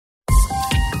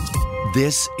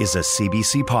This is a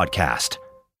CBC podcast.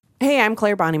 Hey, I'm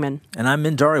Claire Bonnyman. And I'm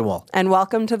Min Dhariwal. And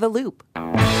welcome to The Loop.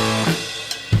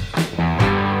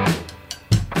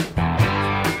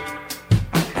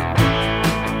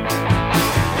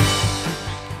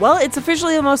 Well, it's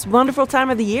officially the most wonderful time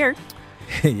of the year.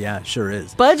 Yeah, sure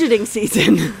is. Budgeting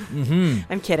season.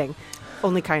 I'm kidding.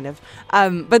 Only kind of.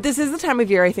 But this is the time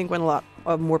of year, I think, when a lot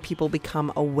more people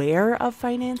become aware of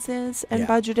finances and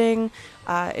budgeting.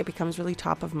 It becomes really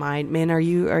top of mind. Min, are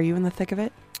you in the thick of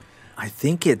it? I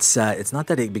think it's not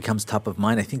that it becomes top of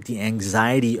mind. I think the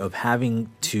anxiety of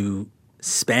having to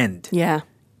spend. Yeah.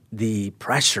 The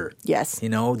pressure. Yes.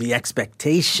 The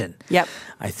expectation. Yep.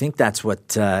 I think that's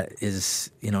what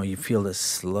is, you feel this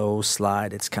slow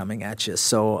slide. It's coming at you.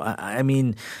 So, I'm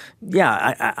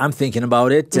thinking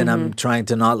about it and I'm trying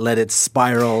to not let it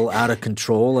spiral out of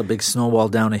control, a big snowball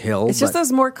down a hill. It's just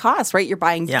those more costs, right? You're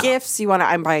buying gifts.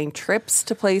 I'm buying trips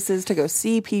to places to go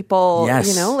see people.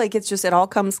 Yes. It all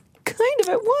comes kind of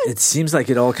at once. It seems like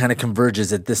it all kind of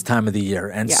converges at this time of the year.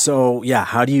 And so,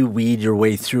 how do you weed your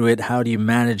way through it? How do you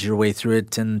manage your way through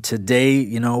it? And today,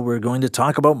 we're going to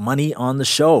talk about money on the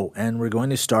show, and we're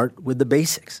going to start with the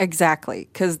basics. Exactly,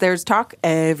 because there's talk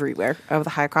everywhere of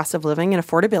the high cost of living and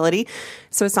affordability.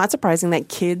 So it's not surprising that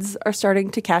kids are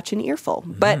starting to catch an earful.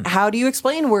 But how do you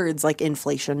explain words like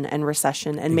inflation and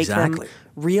recession and make them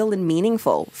real and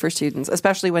meaningful for students,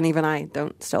 especially when even I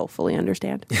don't still fully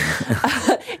understand?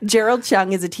 Gerald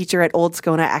Chung is a teacher at Old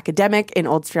Scona Academic in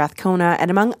Old Strathcona,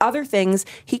 and among other things,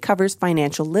 he covers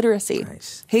financial literacy.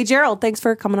 Nice. Hey, Gerald, thanks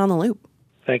for coming on The Loop.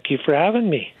 Thank you for having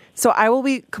me. So I will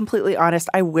be completely honest,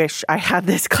 I wish I had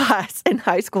this class in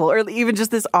high school or even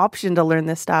just this option to learn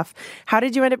this stuff. How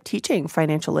did you end up teaching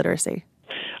financial literacy?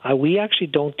 We actually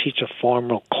don't teach a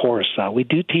formal course. We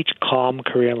do teach CALM,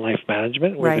 Career and Life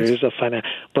Management, where there is a finance.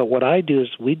 But what I do is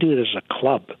we do it as a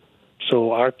club.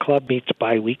 So our club meets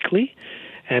biweekly,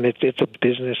 and it's a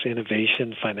business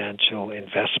innovation financial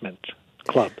investment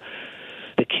club.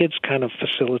 The kids kind of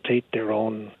facilitate their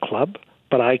own club,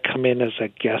 but I come in as a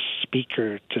guest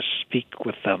speaker to speak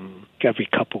with them every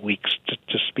couple of weeks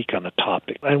to speak on a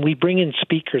topic. And we bring in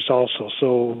speakers also.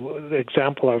 So the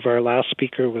example of our last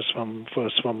speaker was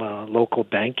from a local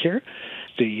bank here.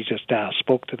 So you just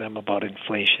spoke to them about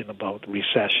inflation, about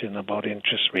recession, about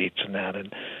interest rates and that.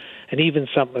 And even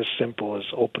something as simple as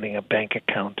opening a bank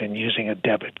account and using a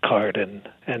debit card and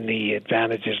the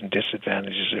advantages and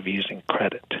disadvantages of using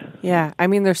credit. Yeah,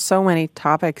 there's so many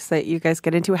topics that you guys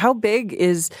get into. How big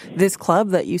is this club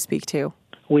that you speak to?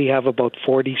 We have about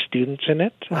 40 students in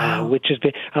it, which is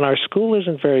big. And our school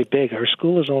isn't very big. Our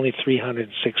school is only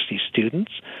 360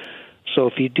 students. So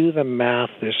if you do the math,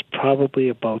 there's probably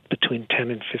about between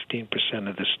 10 and 15%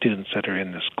 of the students that are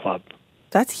in this club.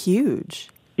 That's huge.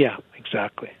 Yeah,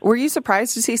 exactly. Were you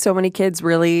surprised to see so many kids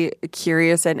really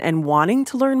curious and wanting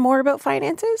to learn more about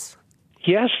finances?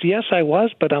 Yes, I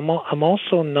was, but I'm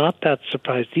also not that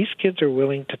surprised. These kids are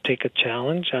willing to take a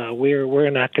challenge. We're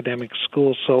an academic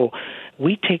school, so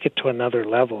we take it to another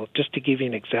level. Just to give you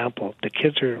an example, the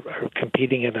kids are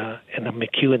competing in a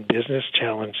McEwen Business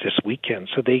Challenge this weekend.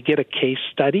 So they get a case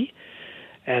study,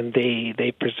 and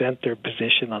they present their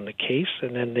position on the case,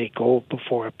 and then they go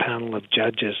before a panel of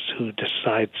judges who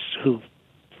decides who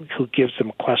gives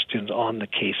them questions on the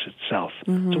case itself.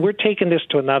 So we're taking this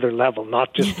to another level,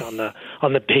 not just on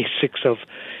the basics of,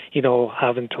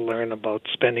 having to learn about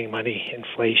spending money,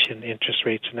 inflation, interest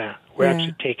rates, and that. We're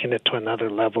actually taking it to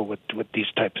another level with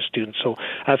these type of students. So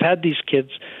I've had these kids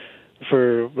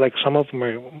for, like, a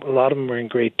lot of them are in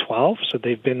grade 12, so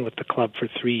they've been with the club for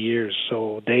 3 years.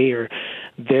 So their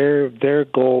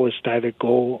goal is to either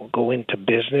go into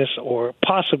business or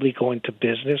possibly go into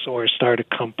business or start a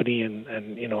company and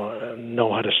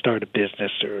know how to start a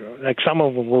business. Or, like, some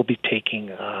of them will be taking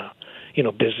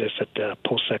business at the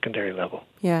post-secondary level.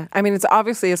 Yeah, it's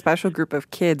obviously a special group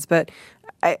of kids, but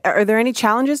are there any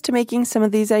challenges to making some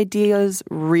of these ideas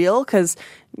real? Because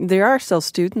they are still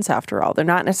students after all. They're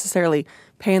not necessarily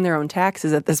paying their own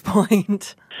taxes at this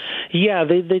point. Yeah,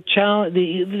 the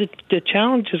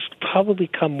challenges probably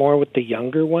come more with the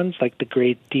younger ones, like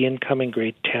the incoming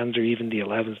grade 10s or even the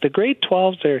 11s. The grade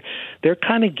 12s, they're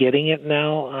kind of getting it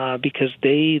now because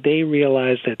they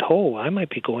realize that, I might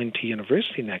be going to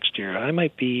university next year. I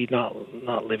might be not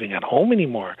living at home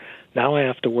anymore. Now I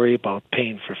have to worry about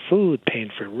paying for food, paying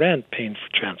for rent, paying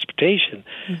for transportation,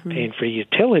 paying for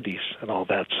utilities and all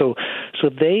that. So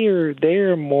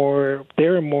they're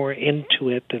more into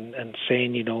it and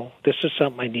saying, this is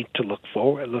something I need to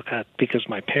look at because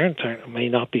my parents may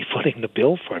not be footing the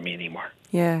bill for me anymore.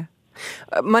 Yeah.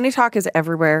 Money talk is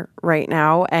everywhere right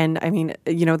now. And I mean,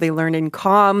 they learn in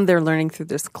comm, they're learning through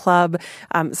this club,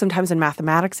 sometimes in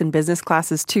mathematics and business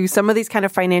classes too. Some of these kind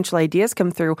of financial ideas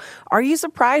come through. Are you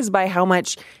surprised by how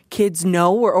much kids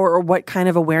know or what kind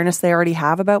of awareness they already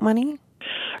have about money?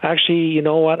 Actually, you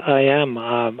know what? I am.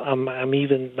 I'm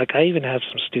even I even have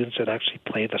some students that actually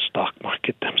play the stock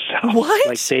market themselves.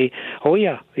 What?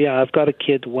 Yeah. I've got a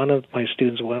kid. One of my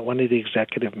students, one of the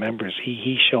executive members.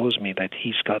 He shows me that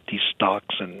he's got these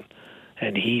stocks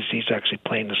and he's actually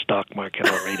playing the stock market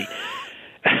already.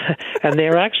 And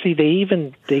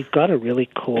they've got a really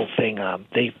cool thing.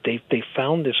 They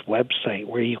found this website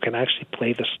where you can actually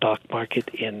play the stock market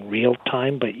in real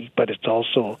time, but it's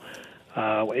also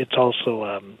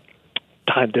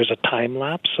time. There's a time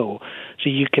lapse, so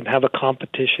you can have a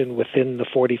competition within the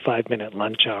 45-minute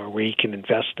lunch hour where you can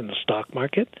invest in the stock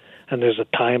market, and there's a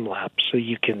time lapse, so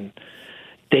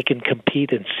they can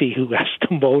compete and see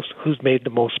who's made the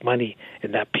most money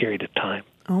in that period of time.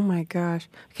 Oh my gosh.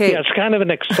 Okay. Yeah, it's kind of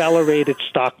an accelerated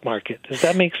stock market. Does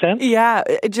that make sense? Yeah.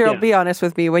 Gerald, be honest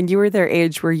with me. When you were their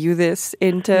age, were you this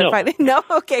into finance? No?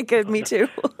 Okay, good. Me too.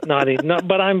 Not,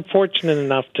 but I'm fortunate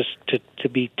enough to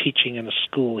be teaching in a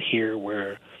school here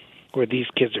where these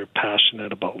kids are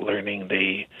passionate about learning.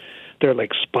 They're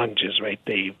like sponges, right?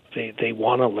 They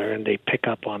want to learn. They pick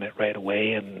up on it right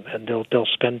away, and they'll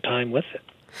spend time with it.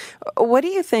 What do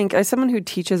you think, as someone who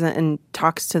teaches and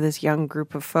talks to this young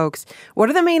group of folks, what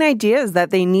are the main ideas that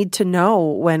they need to know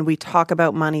when we talk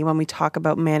about money, when we talk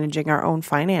about managing our own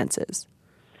finances?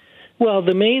 Well,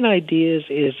 the main ideas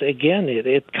is, again,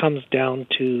 it comes down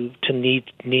to needs.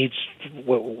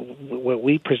 What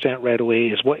we present right away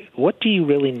is what do you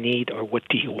really need or what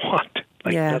do you want?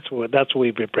 That's what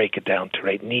we break it down to,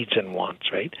 right? Needs and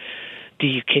wants, right?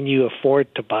 Can you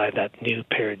afford to buy that new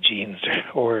pair of jeans,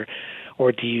 or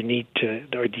do you need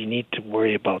to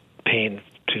worry about paying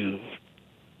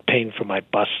for my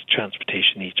bus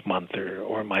transportation each month,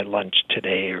 or my lunch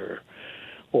today, or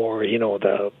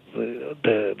the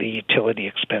utility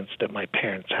expense that my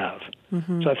parents have.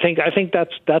 Mm-hmm. So I think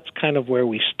that's kind of where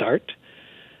we start.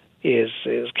 Is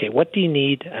okay? What do you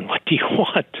need and what do you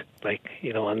want?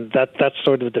 And that's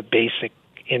sort of the basic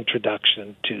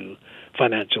introduction to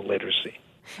financial literacy.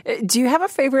 Do you have a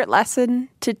favorite lesson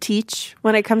to teach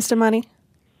when it comes to money?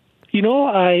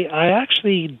 I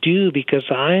actually do, because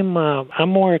I'm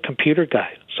more a computer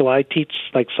guy. So I teach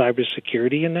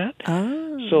cybersecurity in that.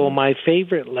 Oh. So my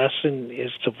favorite lesson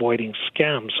is avoiding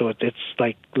scams. So it's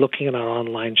like looking at our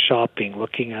online shopping,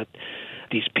 looking at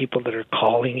these people that are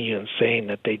calling you and saying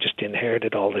that they just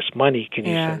inherited all this money. Can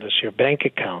you send us your bank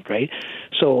account, right?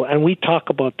 So, and we talk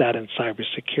about that in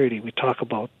cybersecurity. We talk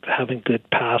about having good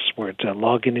passwords,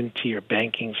 logging into your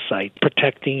banking site,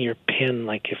 protecting your PIN,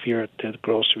 like if you're at the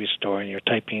grocery store and you're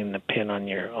typing in the PIN on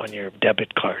your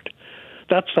debit card.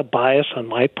 That's a bias on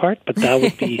my part, but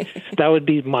that would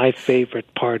be my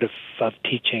favorite part of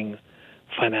teaching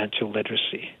financial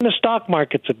literacy. And the stock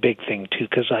market's a big thing too,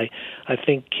 because I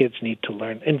think kids need to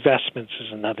learn. Investments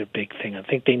is another big thing. I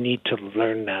think they need to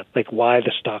learn that, why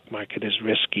the stock market is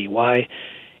risky, why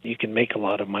you can make a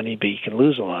lot of money, but you can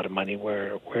lose a lot of money,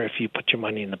 where if you put your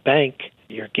money in the bank,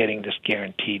 you're getting this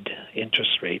guaranteed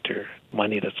interest rate or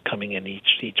money that's coming in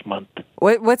each month.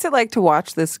 What's it like to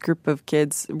watch this group of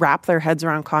kids wrap their heads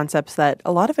around concepts that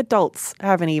a lot of adults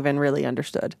haven't even really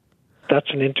understood?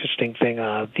 That's an interesting thing.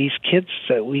 These kids,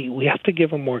 we have to give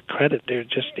them more credit. They're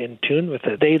just in tune with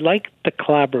it. They like the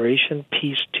collaboration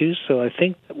piece too. So I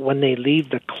think when they leave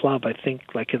the club, I think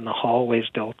in the hallways,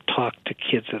 they'll talk to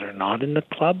kids that are not in the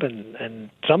club, and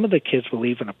some of the kids will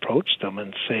even approach them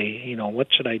and say, what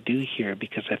should I do here?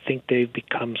 Because I think they've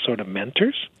become sort of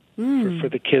mentors for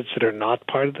the kids that are not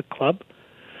part of the club.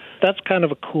 That's kind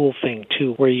of a cool thing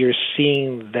too, where you're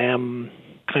seeing them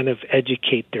kind of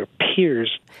educate their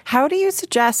peers. How do you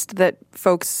suggest that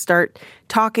folks start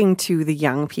talking to the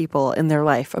young people in their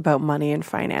life about money and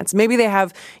finance? Maybe they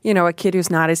have, a kid who's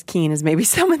not as keen as maybe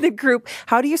some in the group.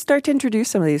 How do you start to introduce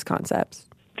some of these concepts?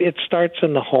 It starts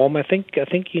in the home. I think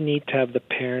you need to have the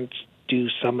parents do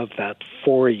some of that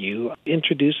for you.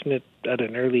 Introducing it at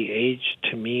an early age,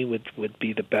 to me, would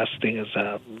be the best thing. Is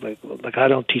I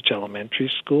don't teach elementary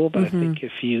school, but I think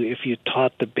if you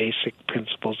taught the basic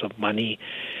principles of money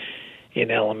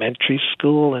in elementary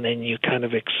school, and then you kind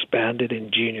of expand it in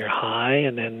junior high,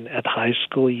 and then at high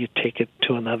school you take it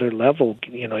to another level.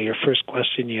 Your first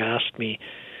question you asked me,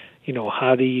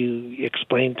 how do you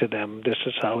explain to them this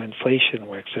is how inflation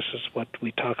works? This is what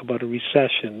we talk about a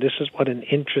recession. This is what an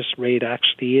interest rate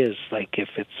actually is, like if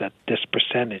it's at this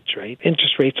percentage, right?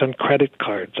 Interest rates on credit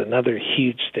cards, another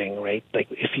huge thing, right? Like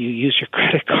if you use your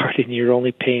credit card and you're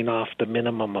only paying off the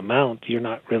minimum amount, you're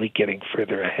not really getting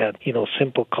further ahead.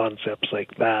 Simple concepts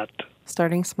like that.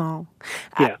 Starting small.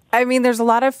 Yeah. I mean, there's a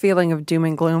lot of feeling of doom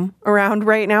and gloom around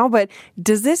right now, but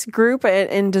does this group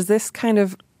and does this kind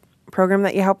of program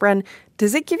that you help run,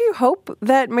 does it give you hope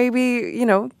that maybe,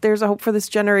 there's a hope for this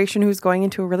generation who's going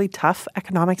into a really tough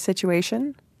economic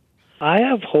situation? I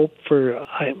have hope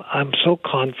I'm so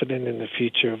confident in the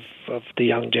future of the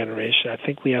young generation. I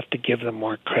think we have to give them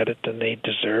more credit than they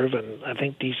deserve, and I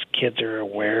think these kids are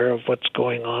aware of what's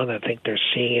going on. I think they're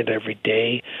seeing it every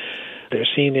day. They're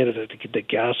seeing it at the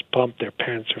gas pump. Their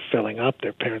parents are filling up.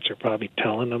 Their parents are probably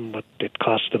telling them what it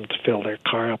cost them to fill their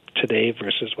car up today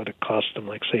versus what it cost them,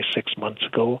 like, say, 6 months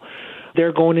ago.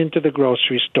 They're going into the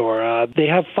grocery store. They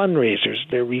have fundraisers.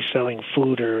 They're reselling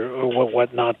food or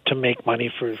whatnot to make money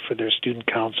for their student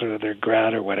council or their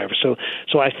grad or whatever.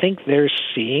 So I think they're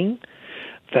seeing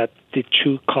that the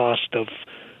true cost of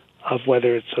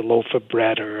whether it's a loaf of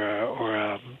bread or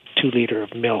a 2-liter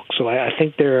of milk. So I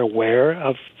think they're aware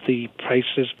of the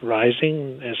prices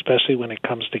rising, especially when it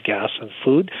comes to gas and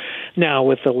food. Now,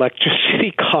 with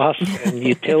electricity costs and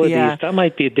utilities, that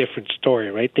might be a different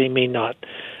story, right?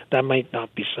 That might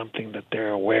not be something that they're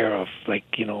aware of, like,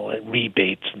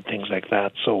 rebates and things like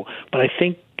that. So, but I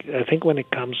think when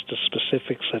it comes to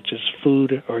specifics such as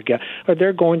food or gas, or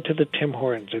they're going to the Tim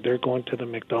Hortons, or they're going to the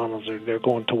McDonald's, or they're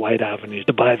going to White Avenue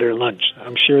to buy their lunch,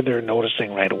 I'm sure they're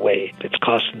noticing right away it's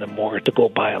costing them more to go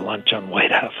buy a lunch on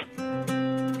White Ave.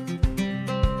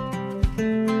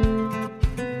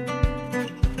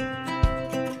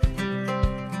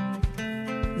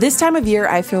 This time of year,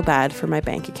 I feel bad for my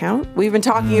bank account. We've been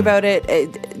talking about it.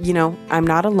 I'm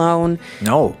not alone.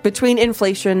 No. Between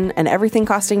inflation and everything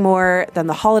costing more, than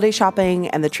the holiday shopping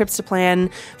and the trips to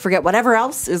plan, forget whatever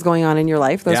else is going on in your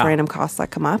life, those random costs that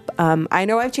come up. I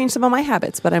know I've changed some of my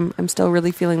habits, but I'm still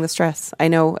really feeling the stress. I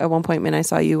know at one point, Min, I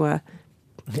saw you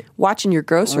watching your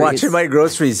groceries. Watching my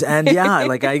groceries. And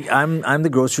like I'm the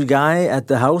grocery guy at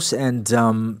the house,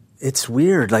 and it's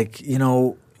weird. Like,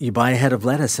 you buy a head of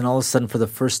lettuce, and all of a sudden, for the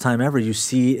first time ever, you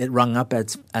see it rung up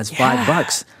as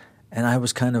 $5. And I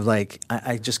was kind of like,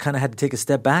 I just kind of had to take a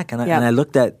step back, and I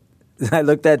looked at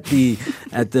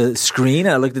the screen,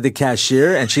 and I looked at the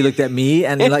cashier, and she looked at me,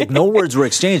 and like no words were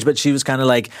exchanged, but she was kind of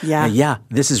like,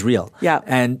 this is real. Yeah.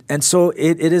 And so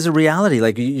it is a reality.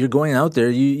 Like, you're going out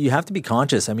there, you have to be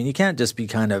conscious. I mean, you can't just be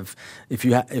kind of, if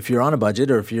you're on a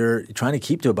budget, or if you're trying to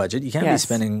keep to a budget, you can't be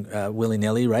spending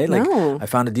willy-nilly, right? Like, I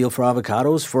found a deal for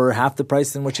avocados for half the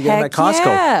price than what you get at Costco.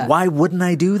 Yeah. Why wouldn't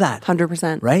I do that?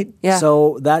 100%. Right? Yeah.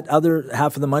 So that other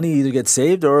half of the money either gets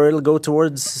saved, or it'll go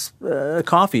towards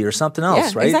coffee or something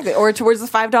else, right? Exactly. Or towards the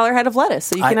 $5 head of lettuce,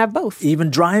 so you can have both. Even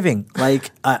driving,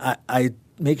 like I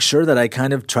make sure that I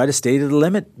kind of try to stay to the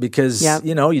limit, because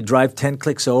you drive 10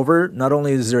 clicks over, not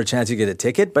only is there a chance you get a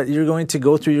ticket, but you're going to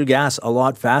go through your gas a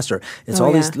lot faster. It's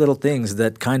these little things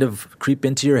that kind of creep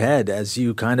into your head as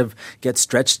you kind of get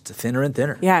stretched thinner and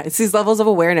thinner. Yeah, it's these levels of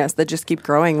awareness that just keep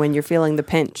growing when you're feeling the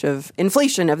pinch of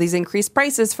inflation, of these increased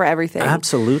prices for everything.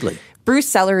 Absolutely. Bruce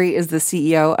Sellery is the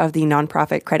CEO of the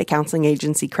nonprofit credit counseling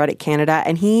agency Credit Canada,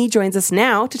 and he joins us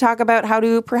now to talk about how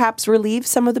to perhaps relieve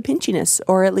some of the pinchiness,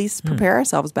 or at least prepare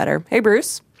ourselves better. Hey,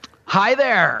 Bruce. Hi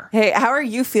there. Hey, how are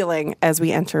you feeling as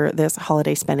we enter this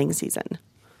holiday spending season?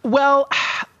 Well,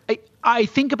 I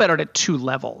think about it at two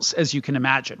levels, as you can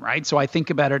imagine, right? So I think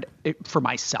about it for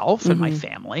myself and my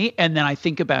family, and then I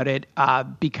think about it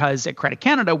because at Credit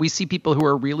Canada, we see people who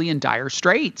are really in dire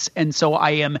straits. And so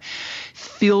I am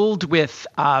filled with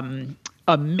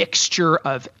a mixture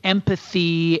of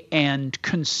empathy and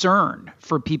concern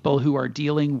for people who are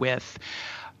dealing with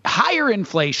higher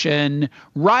inflation,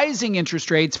 rising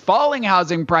interest rates, falling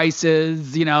housing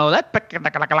prices, all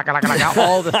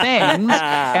the things. And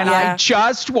I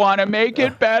just want to make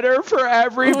it better for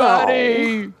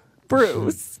everybody. Oh,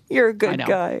 Bruce, you're a good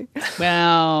guy.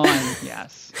 Well,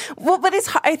 yes. Well, but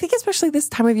I think especially this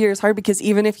time of year is hard, because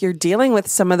even if you're dealing with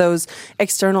some of those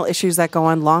external issues that go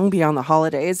on long beyond the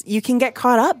holidays, you can get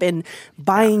caught up in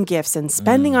buying gifts and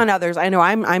spending on others. I know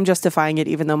I'm justifying it,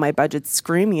 even though my budget's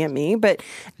screaming at me. But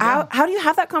how do you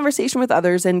have that conversation with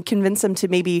others and convince them to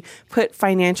maybe put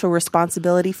financial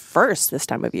responsibility first this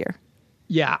time of year?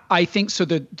 Yeah, I think so.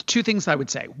 The two things I would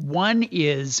say. One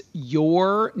is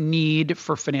your need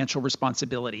for financial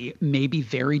responsibility may be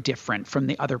very different from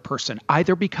the other person,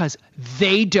 either because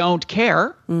they don't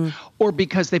care or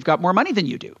because they've got more money than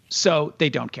you do. So they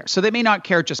don't care. So they may not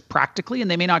care just practically,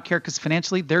 and they may not care because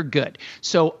financially they're good.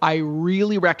 So I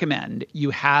really recommend you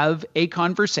have a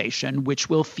conversation which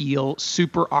will feel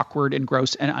super awkward and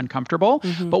gross and uncomfortable.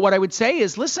 But what I would say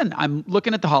is, listen, I'm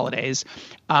looking at the holidays.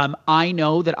 I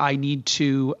know that I need to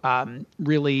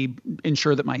really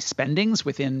ensure that my spending's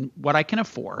within what I can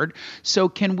afford. So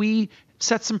can we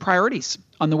set some priorities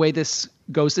on the way this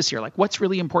goes this year? Like, what's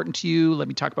really important to you? Let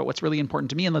me talk about what's really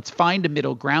important to me, and let's find a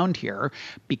middle ground here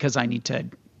because I need to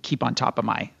keep on top of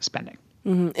my spending.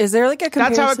 Is there like a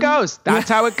comparison? That's how it goes. That's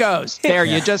how it goes. There,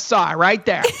 you just saw it right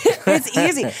there. It's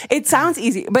easy. It sounds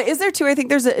easy. But is there too, I think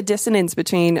there's a dissonance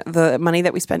between the money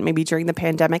that we spent maybe during the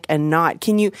pandemic and not.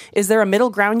 Is there a middle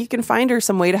ground you can find or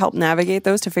some way to help navigate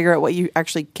those to figure out what you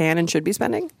actually can and should be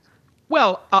spending?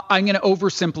 Well, I'm going to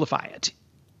oversimplify it.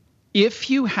 If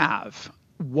you have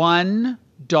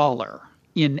 $1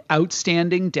 in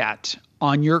outstanding debt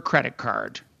on your credit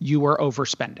card, you are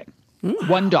overspending.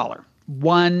 $1.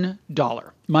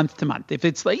 $1 month to month. If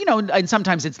it's like, and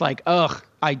sometimes it's like, I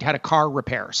had a car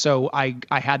repair. So I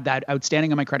had that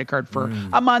outstanding on my credit card for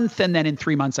a month. And then in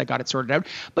 3 months, I got it sorted out.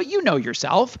 But you know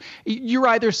yourself, you're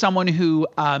either someone who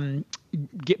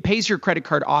pays your credit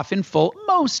card off in full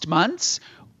most months,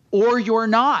 or you're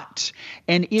not.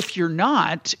 And if you're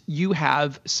not, you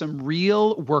have some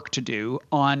real work to do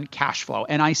on cash flow.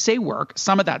 And I say work,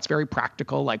 some of that's very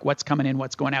practical, like what's coming in,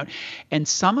 what's going out. And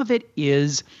some of it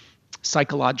is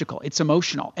psychological. It's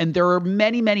emotional. And there are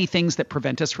many, many things that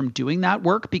prevent us from doing that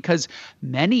work because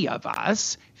many of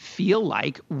us feel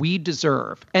like we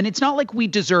deserve. And it's not like we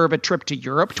deserve a trip to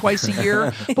Europe twice a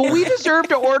year, but we deserve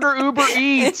to order Uber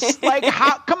Eats. Like,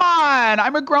 come on,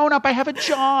 I'm a grown up. I have a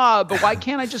job. But why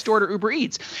can't I just order Uber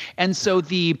Eats? And so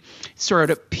the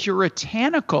sort of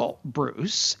puritanical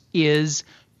Bruce is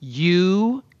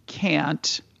you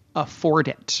can't afford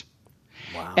it.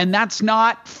 Wow. And that's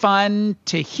not fun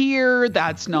to hear.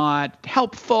 That's not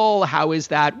helpful. How is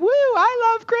that? Woo,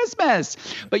 I love Christmas.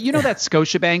 But you know that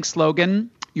Scotiabank slogan,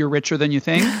 you're richer than you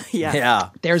think?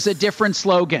 Yeah. There's a different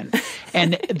slogan.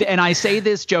 And I say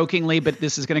this jokingly, but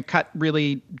this is going to cut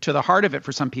really to the heart of it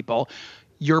for some people.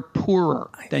 You're poorer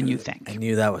than you think. I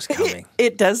knew that was coming.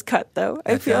 It does cut, though.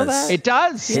 I feel that. It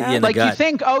does. Yeah. Like you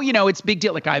think, it's a big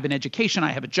deal. Like I have an education,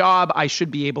 I have a job, I should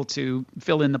be able to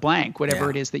fill in the blank, whatever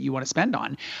it is that you want to spend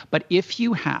on. But if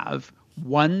you have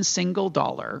one single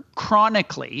dollar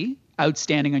chronically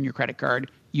outstanding on your credit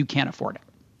card, you can't afford it.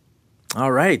 All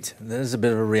right. There's a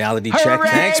bit of a reality Hooray! check.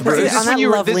 Thanks, Bruce. This is when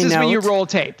you roll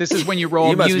tape. This is when you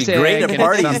roll music. Music. You must be great at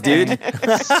parties,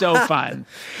 dude. So fun.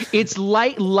 It's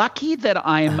lucky that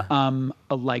I'm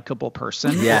a likable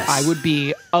person. Yes. I would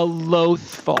be a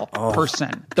loathful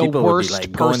person. The people worst would be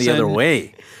like person going the other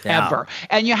way. Yeah. ever.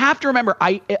 And you have to remember,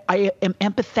 I am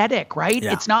empathetic, right?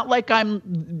 Yeah. It's not like I'm,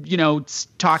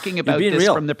 talking about this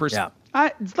real. from the perspective. Yeah.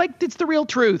 It's the real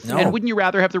truth. No. And wouldn't you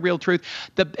rather have the real truth?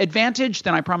 The advantage,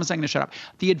 then I promise I'm going to shut up.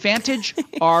 The advantage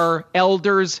our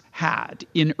elders had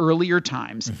in earlier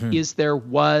times is there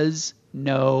was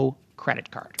no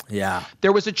credit card. Yeah.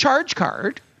 There was a charge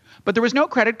card, but there was no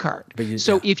credit card.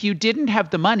 If you didn't have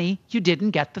the money, you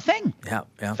didn't get the thing. Yeah.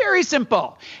 Very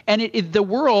simple. And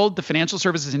the financial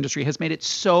services industry has made it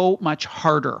so much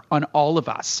harder on all of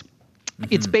us.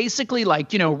 It's basically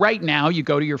like, right now you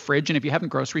go to your fridge and if you haven't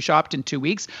grocery shopped in 2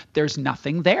 weeks, there's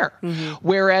nothing there.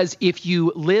 Whereas if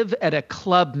you live at a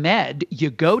Club Med,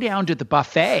 you go down to the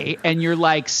buffet and you're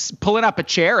like pulling up a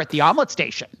chair at the omelet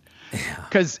station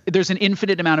because there's an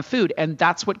infinite amount of food. And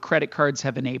that's what credit cards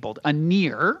have enabled, a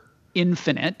near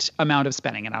infinite amount of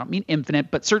spending. And I don't mean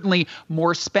infinite, but certainly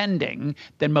more spending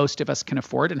than most of us can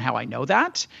afford. And how I know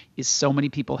that is so many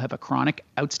people have a chronic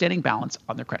outstanding balance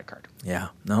on their credit card. Yeah,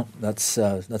 no, that's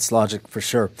logic for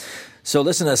sure. So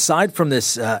listen, aside from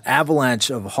this avalanche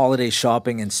of holiday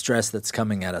shopping and stress that's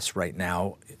coming at us right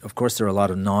now, of course, there are a lot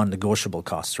of non-negotiable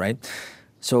costs, right?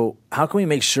 So how can we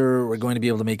make sure we're going to be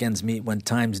able to make ends meet when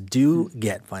times do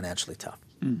get financially tough?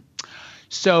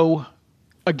 So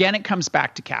again, it comes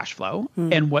back to cash flow.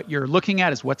 And what you're looking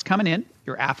at is what's coming in,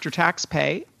 your after-tax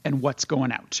pay, and what's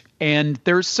going out. And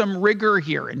there's some rigor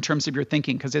here in terms of your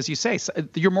thinking, because as you say,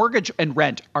 your mortgage and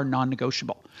rent are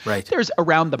non-negotiable. Right. There's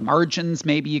around the margins,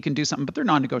 maybe you can do something, but they're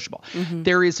non-negotiable.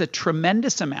 There is a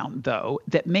tremendous amount, though,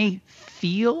 that may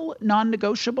feel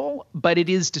non-negotiable, but it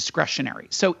is discretionary.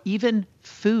 So even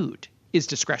food is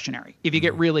discretionary. If you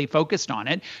get really focused on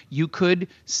it, you could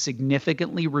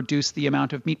significantly reduce the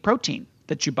amount of meat protein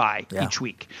that you buy each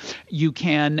week. You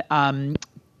can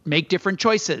make different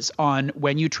choices on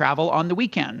when you travel on the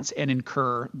weekends and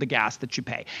incur the gas that you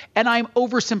pay. And I'm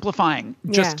oversimplifying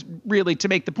just really to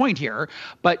make the point here,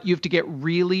 but you have to get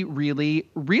really, really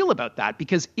real about that,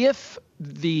 because if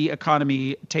the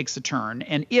economy takes a turn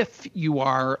and if you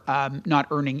are not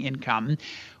earning income,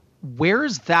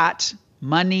 where's that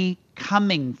money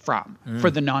coming from for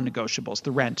the non-negotiables,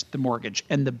 the rent, the mortgage,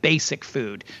 and the basic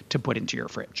food to put into your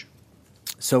fridge?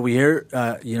 So we hear,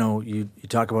 you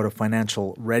talk about a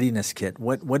financial readiness kit.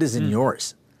 What is in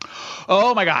yours?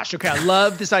 Oh my gosh. Okay. I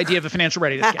love this idea of a financial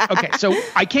readiness kit. Okay. So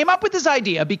I came up with this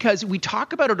idea because we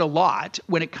talk about it a lot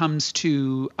when it comes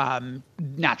to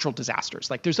natural disasters.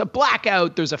 Like there's a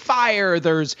blackout, there's a fire,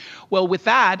 with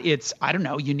that, it's, I don't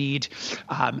know, you need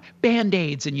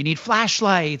Band-Aids and you need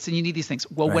flashlights and you need these things.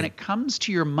 Well, when it comes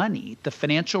to your money, the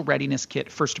financial readiness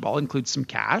kit, first of all, includes some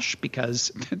cash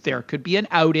because there could be an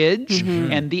outage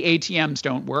and the ATMs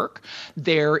don't work.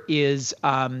 There is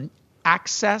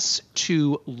access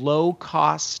to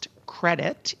low-cost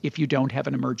credit if you don't have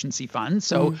an emergency fund.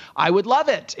 So I would love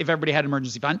it if everybody had an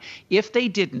emergency fund. If they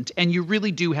didn't, and you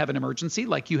really do have an emergency,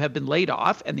 like you have been laid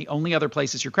off and the only other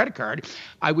place is your credit card,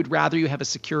 I would rather you have a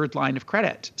secured line of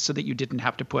credit so that you didn't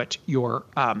have to put your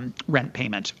rent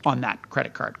payment on that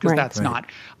credit card, because that's not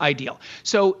ideal.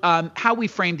 So how we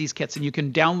frame these kits, and you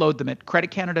can download them at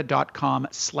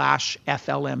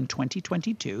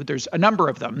creditcanada.com/FLM2022. There's a number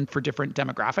of them for different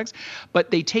demographics, but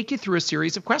they take you through a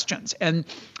series of questions. And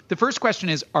the first question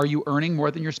is, are you earning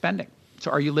more than you're spending? So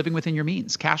are you living within your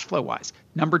means, cash flow wise?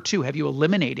 Number two, have you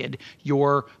eliminated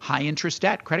your high interest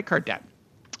debt, credit card debt?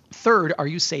 Third, are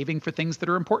you saving for things that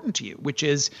are important to you, which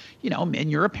is, Min,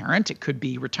 you're a parent. It could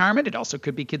be retirement. It also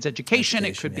could be kids' education.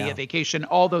 It could be a vacation,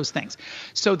 all those things.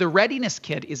 So the readiness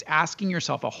kit is asking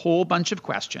yourself a whole bunch of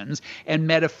questions. And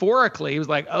metaphorically, it was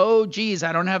like, oh, geez,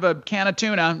 I don't have a can of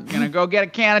tuna. I'm going to go get a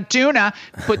can of tuna,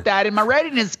 put that in my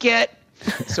readiness kit.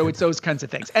 So it's those kinds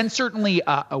of things. And certainly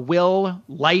a will,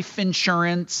 life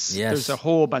insurance. Yes. There's a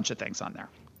whole bunch of things on there.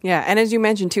 Yeah. And as you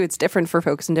mentioned, too, it's different for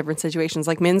folks in different situations.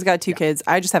 Like Min's got two kids.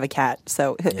 I just have a cat,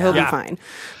 so he'll be fine.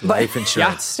 Life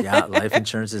insurance. Life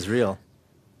insurance is real.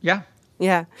 Yeah.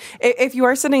 Yeah. If you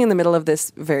are sitting in the middle of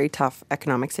this very tough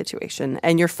economic situation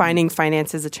and you're finding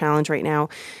finances a challenge right now,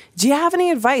 do you have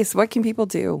any advice? What can people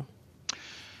do?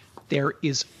 There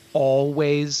is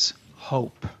always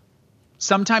hope.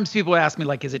 Sometimes people ask me,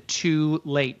 like, is it too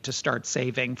late to start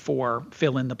saving for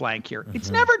fill in the blank here?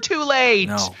 It's never too late.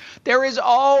 No. There is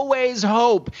always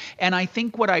hope. And I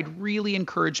think what I'd really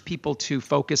encourage people to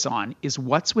focus on is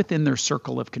what's within their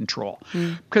circle of control.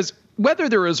 Because whether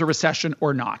there is a recession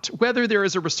or not, whether there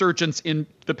is a resurgence in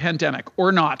the pandemic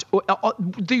or not,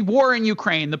 the war in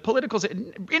Ukraine, the political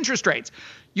interest rates,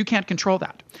 you can't control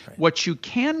that. Right. What you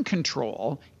can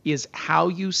control is how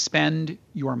you spend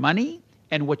your money.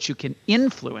 And what you can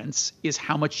influence is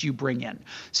how much you bring in.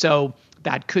 So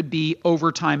that could be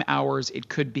overtime hours. It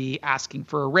could be asking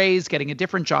for a raise, getting a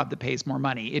different job that pays more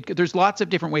money. There's lots of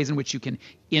different ways in which you can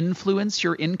influence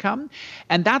your income.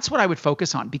 And that's what I would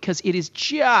focus on, because it is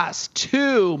just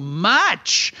too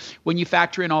much when you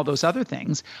factor in all those other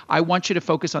things. I want you to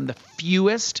focus on the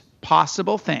fewest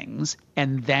possible things.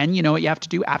 And then you know what you have to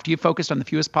do after you've focused on the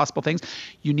fewest possible things?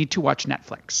 You need to watch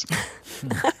Netflix.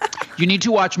 You need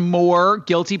to watch more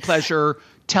guilty pleasure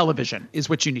television is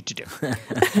what you need to do.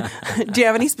 Do you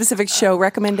have any specific show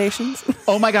recommendations?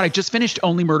 Oh my God, I just finished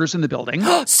Only Murders in the Building.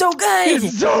 So good.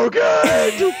 It's so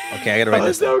good. Okay, I got to write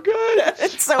this down. So good.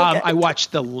 It's so good. I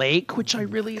watched The Lake, which I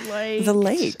really liked. The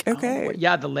Lake, okay.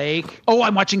 The Lake. Oh,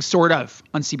 I'm watching Sort of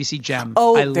on CBC Gem.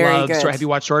 Oh, I very love good. Sort of. Have you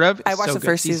watched Sort of? I watched the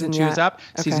first season. Season 2's up.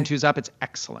 Okay. Season 2's up. It's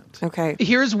excellent. Okay.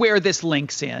 Here's where this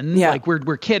links in. Yeah. Like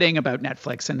we're kidding about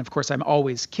Netflix, and of course I'm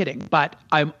always kidding, but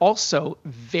I'm also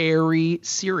very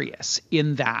serious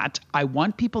in that I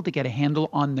want people to get a handle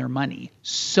on their money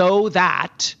so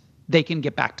that they can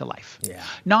get back to life. Yeah.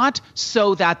 Not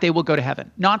so that they will go to heaven.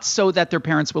 Not so that their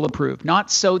parents will approve. Not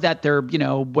so that their,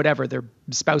 their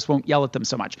spouse won't yell at them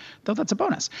so much. Though that's a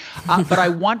bonus. But I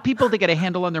want people to get a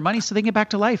handle on their money so they can get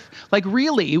back to life. Like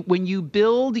really, when you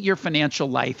build your financial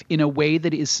life in a way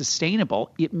that is sustainable,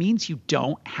 it means you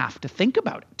don't have to think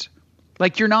about it.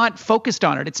 Like you're not focused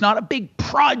on it. It's not a big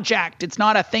project. It's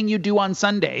not a thing you do on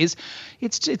Sundays.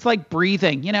 It's like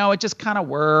breathing. It just kind of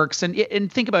works.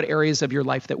 And think about areas of your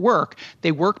life that work.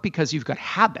 They work because you've got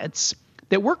habits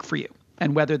that work for you.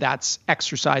 And whether that's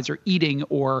exercise or eating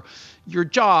or your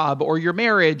job or your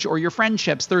marriage or your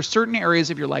friendships, there are certain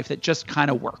areas of your life that just kind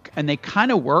of work. And they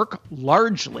kind of work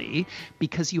largely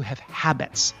because you have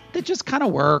habits that just kind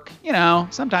of work.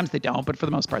 Sometimes they don't, but for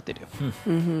the most part they do.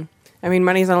 Mm-hmm. I mean,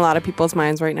 money's on a lot of people's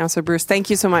minds right now. So, Bruce,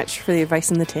 thank you so much for the advice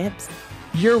and the tips.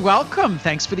 You're welcome.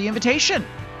 Thanks for the invitation.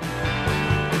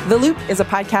 The Loop is a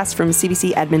podcast from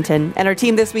CBC Edmonton, and our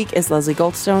team this week is Leslie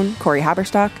Goldstone, Corey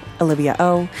Haberstock, Olivia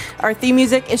O. Our theme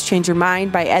music is Change Your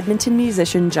Mind by Edmonton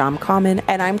musician John Common,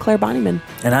 and I'm Claire Bonnyman.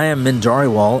 And I am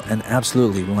Mindariwal, and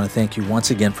absolutely, we want to thank you once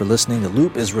again for listening. The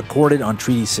Loop is recorded on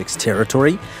Treaty 6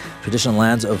 territory, traditional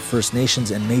lands of First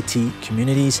Nations and Métis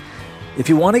communities. If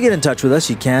you want to get in touch with us,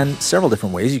 you can several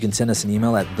different ways. You can send us an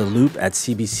email at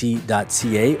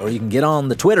theloop@cbc.ca, or you can get on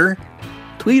the Twitter.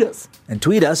 Tweet us. And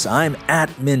tweet us. I'm at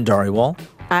Mindariwal.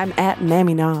 I'm at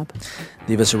Mammy Knob.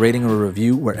 Leave us a rating or a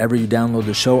review wherever you download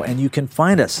the show, and you can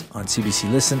find us on CBC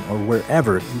Listen or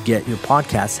wherever you get your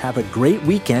podcasts. Have a great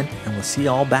weekend, and we'll see you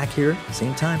all back here,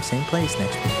 same time, same place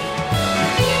next week.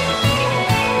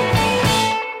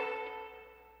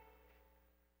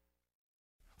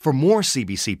 For more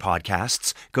CBC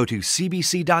podcasts, go to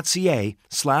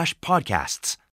cbc.ca/podcasts.